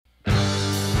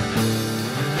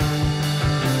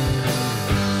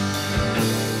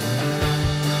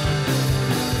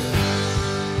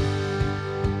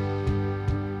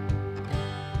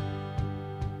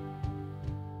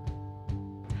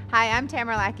Hi, I'm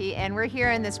Tamara Lackey, and we're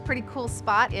here in this pretty cool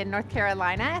spot in North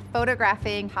Carolina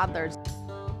photographing toddlers.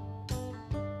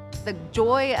 The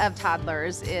joy of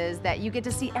toddlers is that you get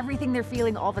to see everything they're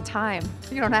feeling all the time.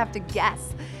 You don't have to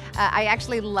guess. I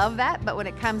actually love that, but when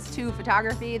it comes to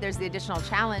photography, there's the additional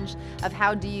challenge of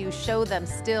how do you show them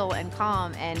still and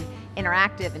calm and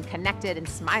interactive and connected and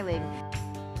smiling.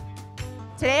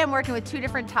 Today I'm working with two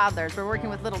different toddlers. We're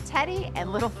working with little Teddy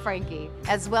and little Frankie,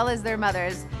 as well as their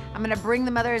mothers. I'm gonna bring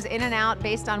the mothers in and out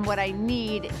based on what I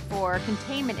need for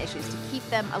containment issues to keep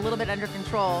them a little bit under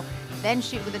control, then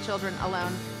shoot with the children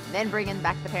alone, then bring in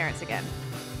back the parents again.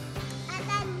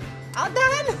 All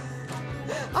done?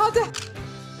 All done.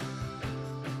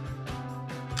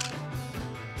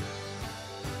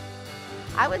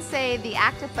 I would say the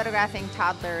act of photographing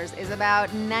toddlers is about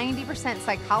 90%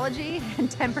 psychology and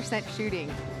 10%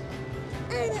 shooting.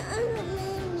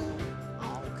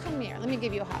 Oh, come here. Let me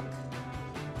give you a hug.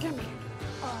 Come here.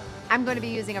 Oh. I'm going to be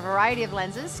using a variety of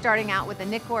lenses, starting out with the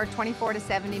Nikon 24 to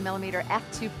 70 millimeter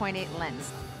f2.8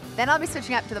 lens. Then I'll be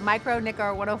switching up to the micro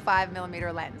Nikon 105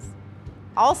 millimeter lens.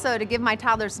 Also, to give my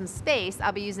toddlers some space,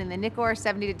 I'll be using the Nikon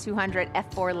 70 to 200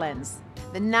 f4 lens.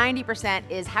 The 90%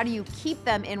 is how do you keep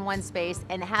them in one space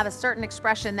and have a certain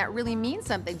expression that really means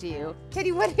something to you.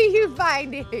 Teddy, what are you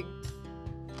finding?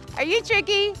 Are you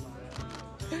tricky?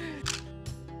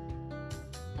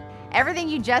 Everything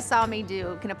you just saw me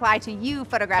do can apply to you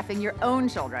photographing your own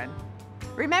children.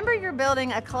 Remember, you're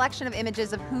building a collection of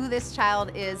images of who this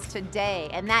child is today,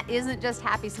 and that isn't just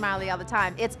happy, smiley all the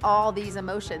time. It's all these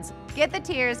emotions. Get the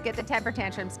tears, get the temper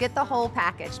tantrums, get the whole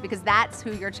package, because that's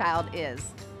who your child is.